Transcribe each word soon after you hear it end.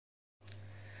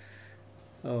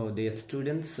Dear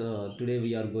students, today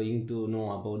we are going to know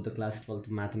about the class 12th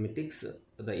mathematics,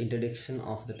 the introduction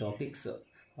of the topics,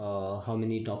 how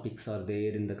many topics are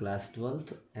there in the class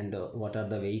 12th, and what are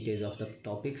the weightage of the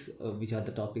topics, which are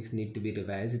the topics need to be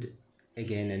revised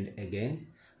again and again.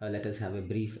 Let us have a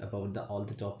brief about all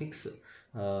the topics.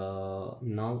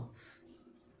 Now,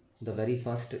 the very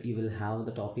first you will have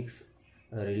the topics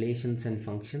relations and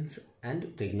functions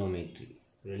and trigonometry.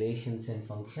 Relations and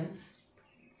functions.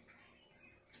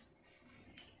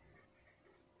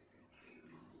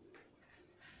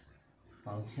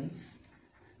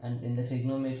 And in the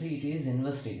trigonometry it is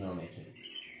inverse trigonometry.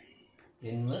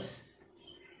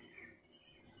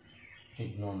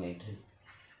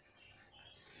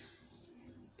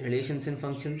 Relations and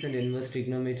functions and inverse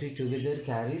trigonometry together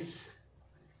carries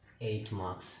 8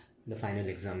 marks, the final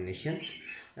examinations.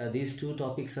 These two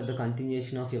topics are the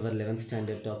continuation of your 11th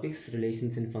standard topics,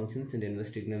 relations and functions and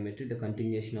inverse trigonometry, the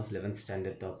continuation of 11th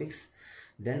standard topics.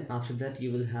 Then after that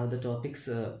you will have the topics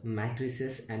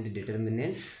matrices and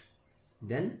determinants.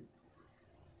 Then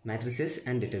matrices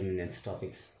and determinants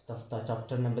topics. The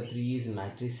chapter number 3 is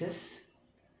matrices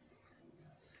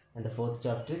and the 4th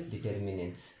chapter is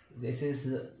determinants. This is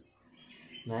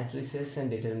matrices and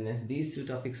determinants. These two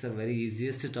topics are very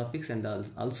easiest topics and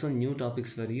also new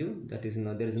topics for you. That is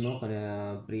there is no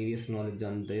previous knowledge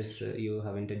on this. You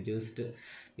have introduced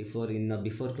before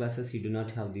classes. You do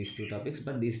not have these two topics,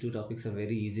 but these two topics are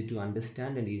very easy to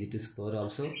understand and easy to score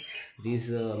also. These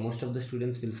most of the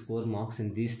students will score marks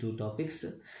in these two topics,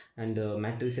 and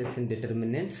matrices and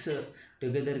determinants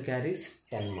together carries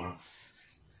 10 marks.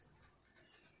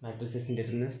 Matrices and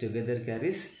determinants together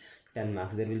carries 10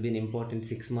 marks. There will be an important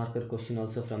 6-marker question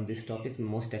also from this topic.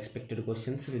 Most expected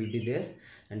questions will be there,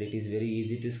 and it is very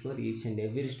easy to score. Each and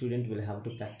every student will have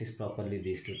to practice properly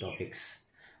these two topics.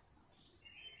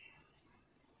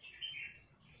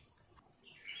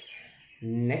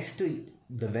 Next,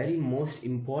 the very most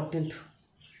important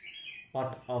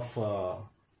part of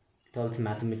 12th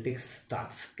mathematics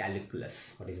starts,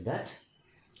 calculus. What is that?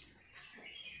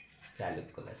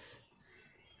 Calculus.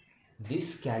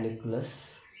 This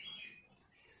calculus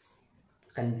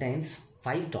contains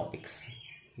 5 topics.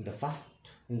 In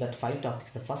that 5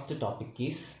 topics, the first topic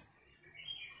is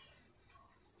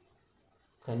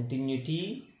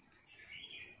continuity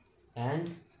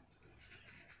and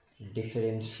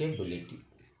differentiability.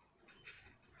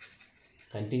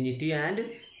 Continuity and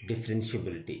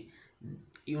differentiability.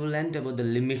 You learned about the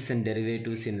limits and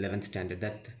derivatives in 11th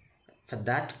standard. For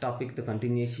that topic, the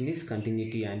continuation is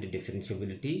continuity and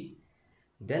differentiability.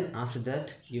 Then after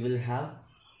that, you will have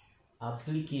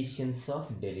applications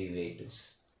of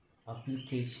derivatives.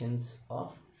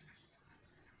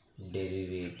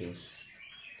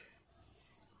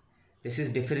 This is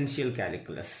differential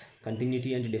calculus.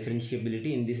 Continuity and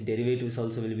differentiability. In this, derivatives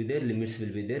also will be there, limits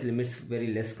will be there. Limits, very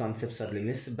less concepts are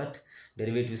limits, but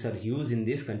derivatives are used in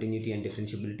this continuity and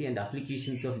differentiability. And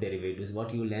applications of derivatives,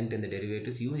 what you learnt in the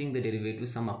derivatives, using the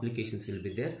derivatives, some applications will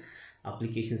be there.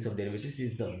 Applications of derivatives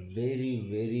is a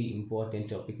very important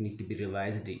topic, need to be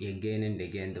revised again and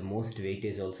again. The most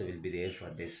weightage also will be there for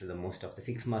this. The most of the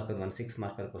 6-marker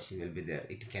question will be there.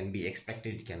 It can be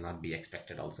expected, it cannot be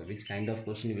expected also. Which kind of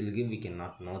question will give, we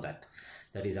cannot know that.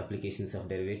 That is applications of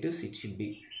derivatives. It should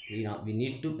be, we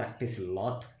need to practice a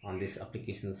lot on this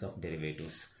applications of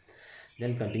derivatives.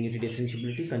 Then continuity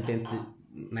differentiability contains the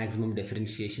maximum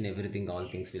differentiation, everything, all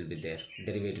things will be there.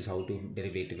 Derivatives, how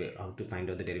to find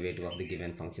out the derivative of the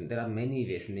given function. There are many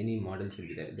ways, many models will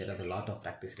be there. There are a lot of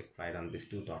practice required on these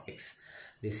two topics.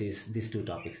 These two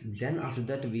topics. Then after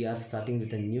that, we are starting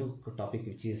with a new topic,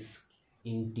 which is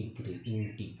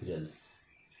integrals.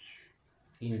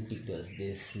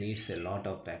 This needs a lot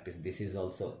of practice. This is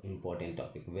also important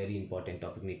topic, very important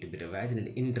topic, need to be revised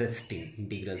and interesting.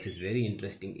 Integrals is very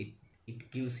interesting. It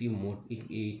gives you more,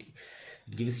 it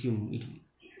gives you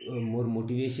more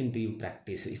motivation to you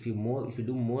practice. If you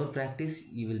do more practice,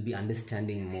 you will be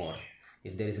understanding more.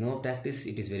 If there is no practice,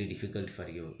 it is very difficult for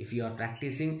you. If you are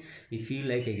practicing, you feel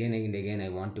like again and again I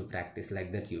want to practice,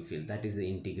 like that you feel. That is the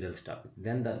integrals topic.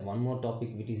 Then the one more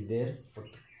topic which is there,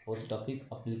 fourth topic,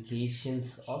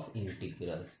 applications of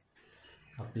integrals.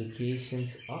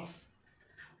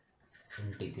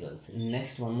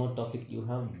 Next, one more topic, you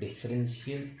have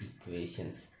differential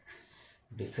equations.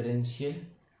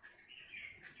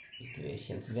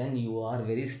 When you are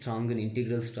very strong in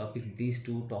integrals topic, these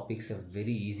two topics are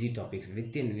very easy topics.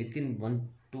 Within 1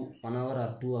 hour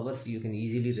or 2 hours, you can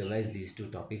easily revise these two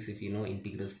topics if you know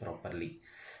integrals properly.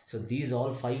 So these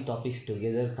all 5 topics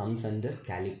together comes under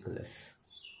calculus.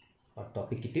 What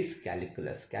topic it is?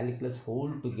 Calculus. Calculus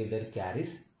whole together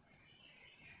carries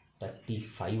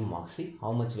 35 marks. See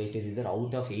how much weightage is there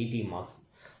out of 80 marks.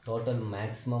 Total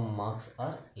maximum marks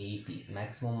are 80.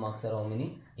 Maximum marks are how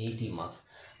many? 80 marks.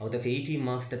 Out of 80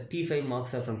 marks, 35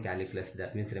 marks are from calculus.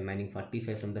 That means remaining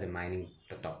 45 from the remaining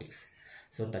topics.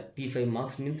 So 35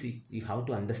 marks means you have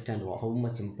to understand how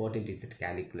much important is it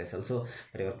calculus. Also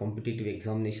for your competitive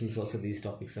examinations also these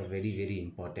topics are very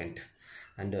important.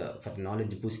 And for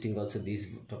knowledge boosting also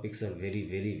these topics are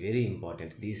very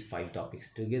important. These 5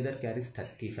 topics together carries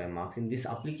 35 marks. In this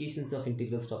applications of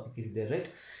integrals topic is there, right?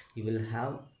 You will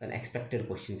have an expected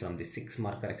question from this, 6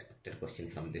 marker expected question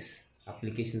from this.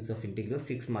 Applications of integrals,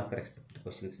 6 marker expected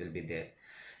questions will be there.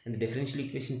 And the differential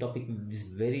equation topic is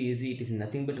very easy. It is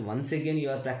nothing but once again you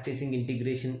are practicing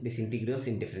integration, these integrals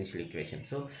in differential equation.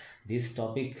 So this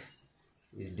topic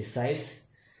decides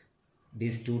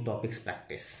these 2 topics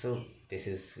practice. So this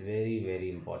is very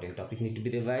important topic, need to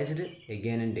be revised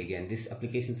again and again. These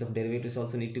applications of derivatives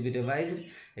also need to be revised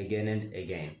again and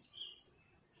again.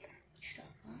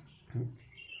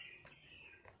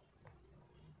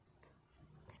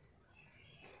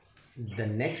 The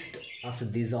next, after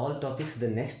these all topics, the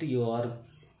next you are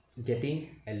getting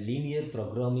a linear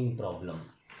programming problem.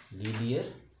 Linear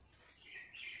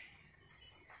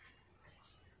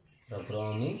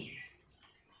programming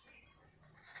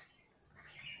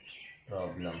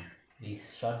problem.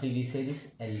 Shortly we say this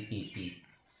LPP.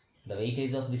 The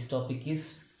weightage of this topic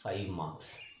is 5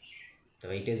 marks. The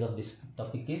weightage of this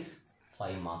topic is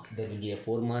 5 marks. There will be a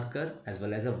 4 marker as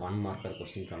well as a 1 marker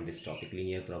question from this topic,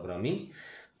 linear programming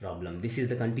problem. This is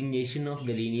the continuation of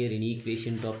the linear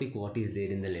inequation topic what is there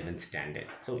in the 11th standard.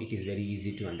 So it is very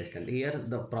easy to understand. Here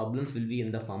the problems will be in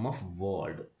the form of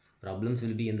word. Problems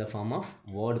will be in the form of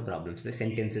word problems. The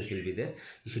sentences will be there.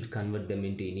 You should convert them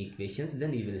into inequations.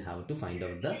 Then you will have to find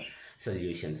out the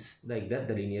solutions. Like that,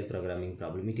 the linear programming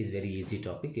problem. It is very easy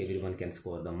topic. Everyone can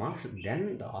score the marks.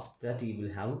 Then after that you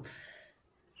will have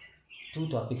 2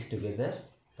 topics together.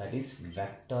 That is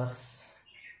vectors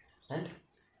and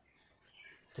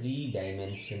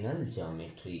 3-dimensional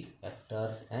geometry.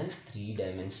 Vectors and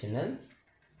 3-dimensional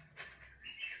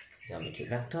geometry.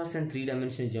 Vectors and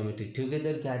 3-dimensional geometry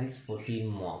together carries 14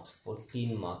 marks.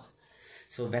 14 marks.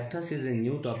 So vectors is a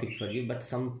new topic for you, but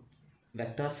some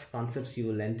vectors concepts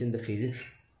you learnt in the physics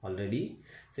already.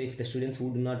 So if the students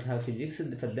who do not have physics,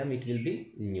 for them it will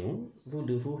be new.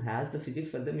 Who has the physics,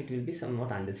 for them it will be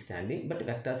somewhat understanding. But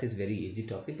vectors is very easy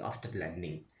topic after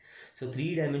learning. So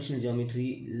 3-dimensional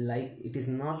geometry, like it is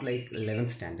not like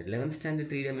 11th standard. 11th standard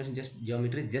 3-dimensional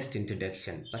geometry is just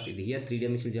introduction. But here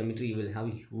 3-dimensional geometry you will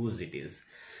have whose it is.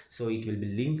 So it will be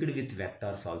linked with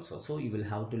vectors also. So you will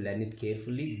have to learn it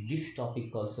carefully. This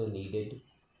topic also needed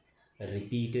a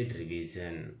repeated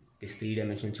revision. This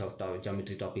 3-dimensional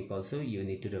geometry topic also you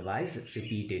need to revise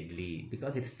repeatedly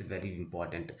because it's very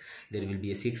important. There will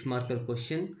be a 6 marker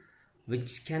question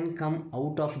which can come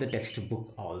out of the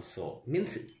textbook also.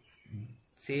 Means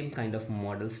same kind of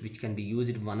models which can be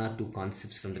used 1 or 2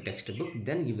 concepts from the textbook.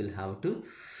 Then you will have to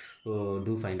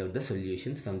find out the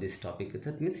solutions from this topic.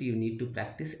 That means you need to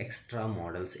practice extra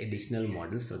models, additional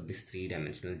models for this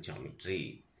 3-dimensional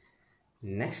geometry.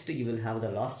 Next you will have the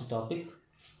last topic,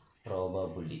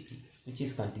 probability, which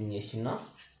is continuation of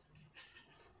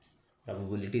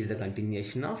probability is the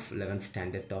continuation of 11th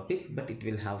standard topic, but it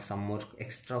will have some more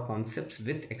extra concepts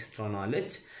with extra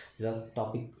knowledge. The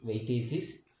topic weightage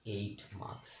is 8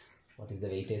 marks. What is the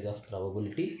weightage of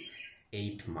probability?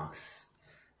 8 marks.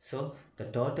 So the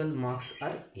total marks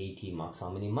are 80 marks. How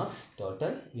many marks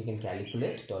total? You can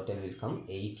calculate. Total will come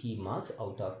 80 marks.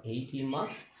 Out of 80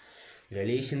 marks,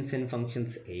 relations and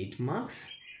functions 8 marks,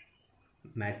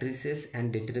 matrices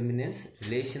and determinants,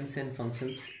 relations and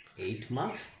functions 8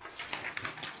 marks,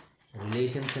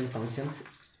 relations and functions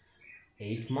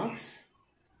 8 marks,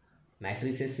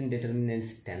 matrices and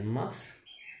determinants 10 marks,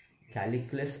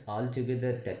 calculus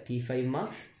altogether 35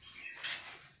 marks,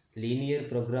 linear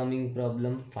programming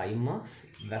problem 5 marks,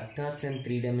 vectors and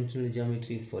 3-dimensional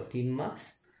geometry 14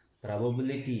 marks,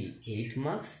 probability 8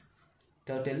 marks,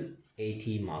 total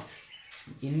 80 marks.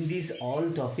 In these all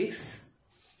topics,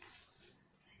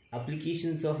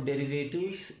 applications of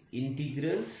derivatives,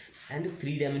 integrals and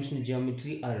 3-dimensional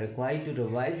geometry are required to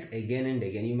revise again and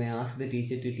again. You may ask the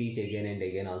teacher to teach again and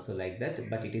again also like that,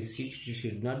 but it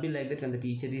should not be like that. When the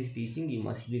teacher is teaching, you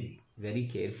must be very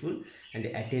careful and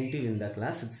attentive in the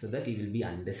class so that you will be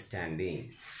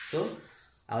understanding. So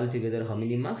altogether how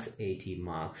many marks? 80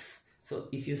 marks. So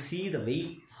if you see the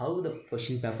way how the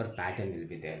question paper pattern will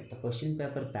be there, the question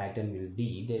paper pattern will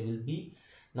be, there will be,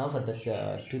 now for the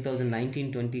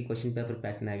 2019-20 question paper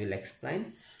pattern I will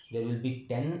explain. There will be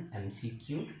 10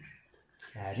 MCQ,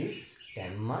 carries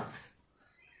 10 marks,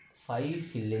 5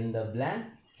 fill in the blank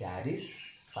carries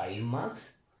 5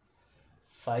 marks.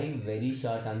 5 very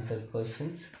short answer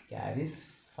questions carries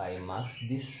 5 marks.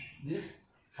 This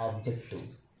objective,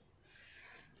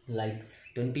 like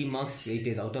 20 marks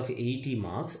weightage out of 80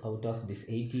 marks. Out of this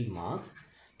 80 marks,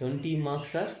 20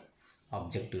 marks are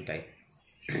objective type.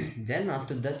 Then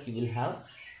after that you will have,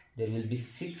 there will be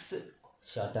 6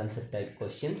 short answer type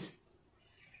questions.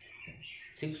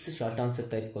 6 short answer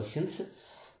type questions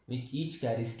which each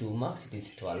carries 2 marks. It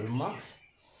is 12 marks.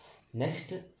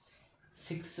 Next,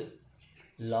 6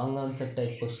 long answer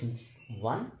type questions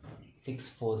 1.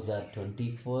 6 4s are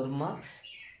 24 marks.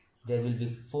 There will be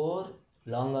 4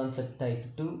 long answer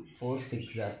type 2. 4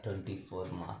 6 are 24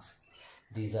 marks.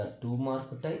 These are 2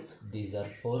 mark type, these are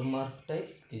 4 mark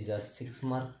type, these are 6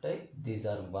 mark type, these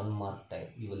are 1 mark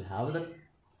type. You will have the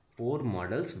 4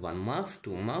 models: 1 marks,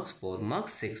 2 marks, 4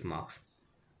 marks, 6 marks.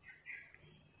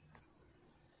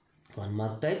 1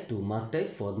 mark type, 2 mark type,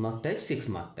 4 mark type, 6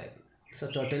 mark type. So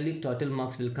total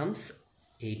marks will comes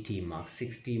 80 marks.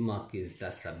 60 mark is the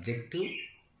subjective,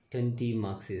 20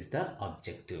 marks is the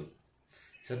objective.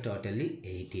 So totally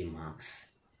 80 marks.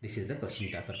 This is the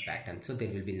question paper pattern. So there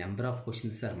will be number of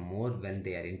questions are more when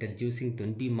they are introducing.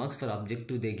 20 marks for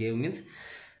objective they gave means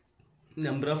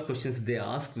number of questions they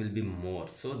ask will be more.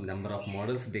 So number of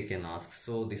models they can ask.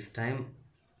 So this time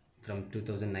from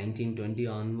 2019-20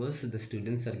 onwards, the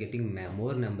students are getting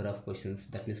more number of questions.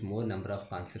 That means more number of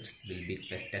concepts will be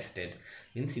tested.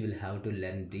 Means you will have to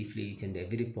learn briefly each and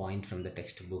every point from the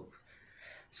textbook.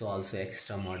 So also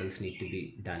extra models need to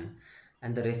be done.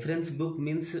 And the reference book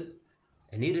means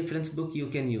any reference book you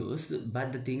can use,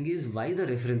 but the thing is, why the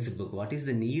reference book? What is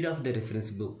the need of the reference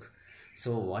book?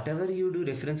 So whatever you do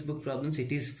reference book problems,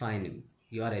 it is fine.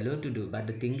 You are allowed to do, but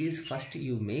the thing is, first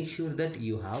you make sure that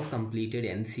you have completed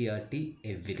NCERT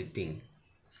everything.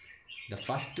 The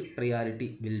first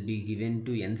priority will be given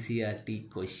to NCERT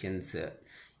questions,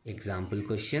 example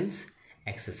questions,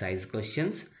 exercise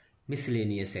questions,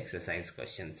 miscellaneous exercise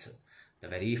questions. The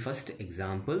very first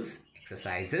examples,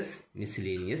 exercises,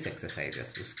 miscellaneous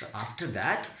exercises. After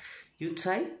that, you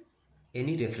try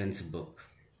any reference book.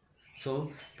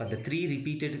 So for the 3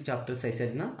 repeated chapters I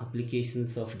said now,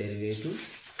 applications of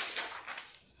derivatives,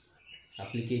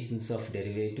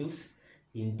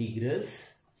 integrals,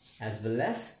 as well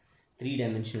as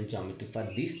 3-dimensional geometry.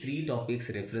 For these 3 topics,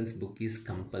 reference book is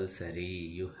compulsory.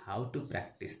 You have to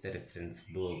practice the reference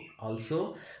book.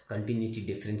 Also, continuity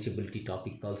differentiability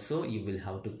topic also you will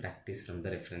have to practice from the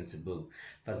reference book.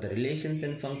 For the relations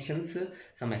and functions,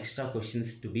 some extra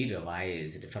questions to be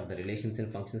revised. For the relations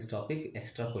and functions topic,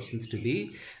 extra questions to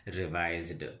be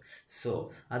revised.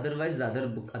 So otherwise the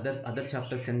other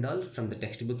chapters and all from the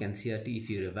textbook NCERT, if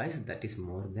you revise, that is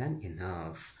more than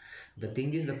enough. The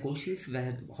thing is, the questions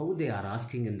where how they are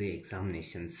asking in the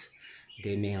examinations,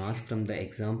 they may ask from the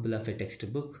example of a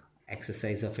textbook,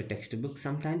 exercise of a textbook.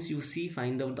 Sometimes you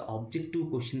find out the objective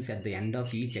questions at the end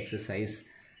of each exercise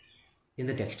in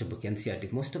the textbook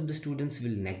NCERT. Most of the students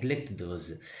will neglect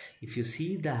those. If you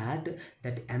see that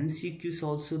MCQs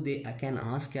also they can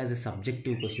ask as a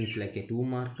subjective questions like a 2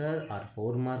 marker or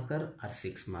 4 marker or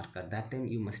 6 marker. That time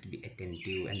you must be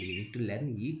attentive and you need to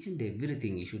learn each and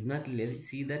everything. You should not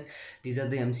see that these are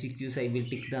the MCQs, I will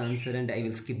tick the answer and I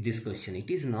will skip this question. It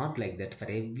is not like that. For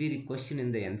every question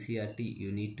in the NCERT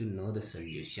you need to know the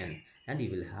solution and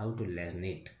you will have to learn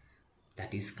it.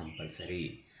 That is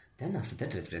compulsory. Then after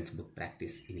that, reference book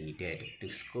practice needed. To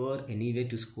score, anyway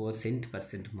to score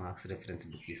cent% marks, reference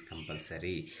book is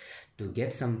compulsory. To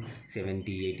get some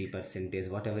 70-80%,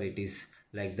 whatever it is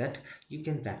like that, you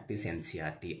can practice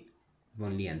NCERT,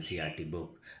 only NCERT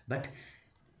book. But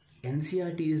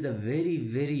NCERT is the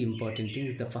very important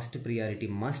thing. The first priority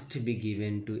must be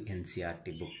given to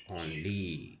NCERT book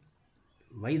only.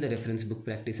 Why the reference book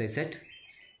practice? I said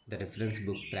the reference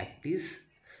book practice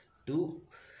to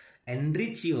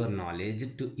enrich your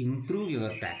knowledge, to improve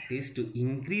your practice, to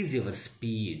increase your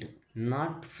speed,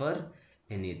 not for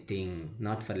anything,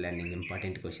 not for learning.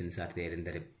 Important questions are there in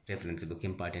the reference book,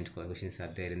 important questions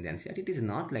are there in the NCERT. It is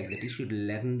not like that. You should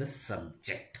learn the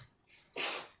subject.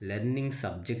 Learning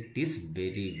subject is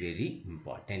very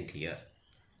important here.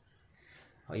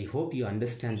 I hope you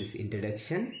understand this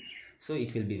introduction. So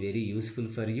it will be very useful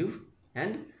for you,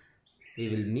 and we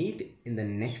will meet in the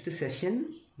next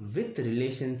session with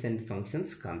relations and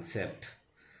functions concept.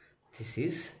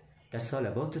 That's all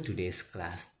about today's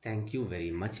class. Thank you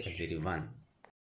very much everyone.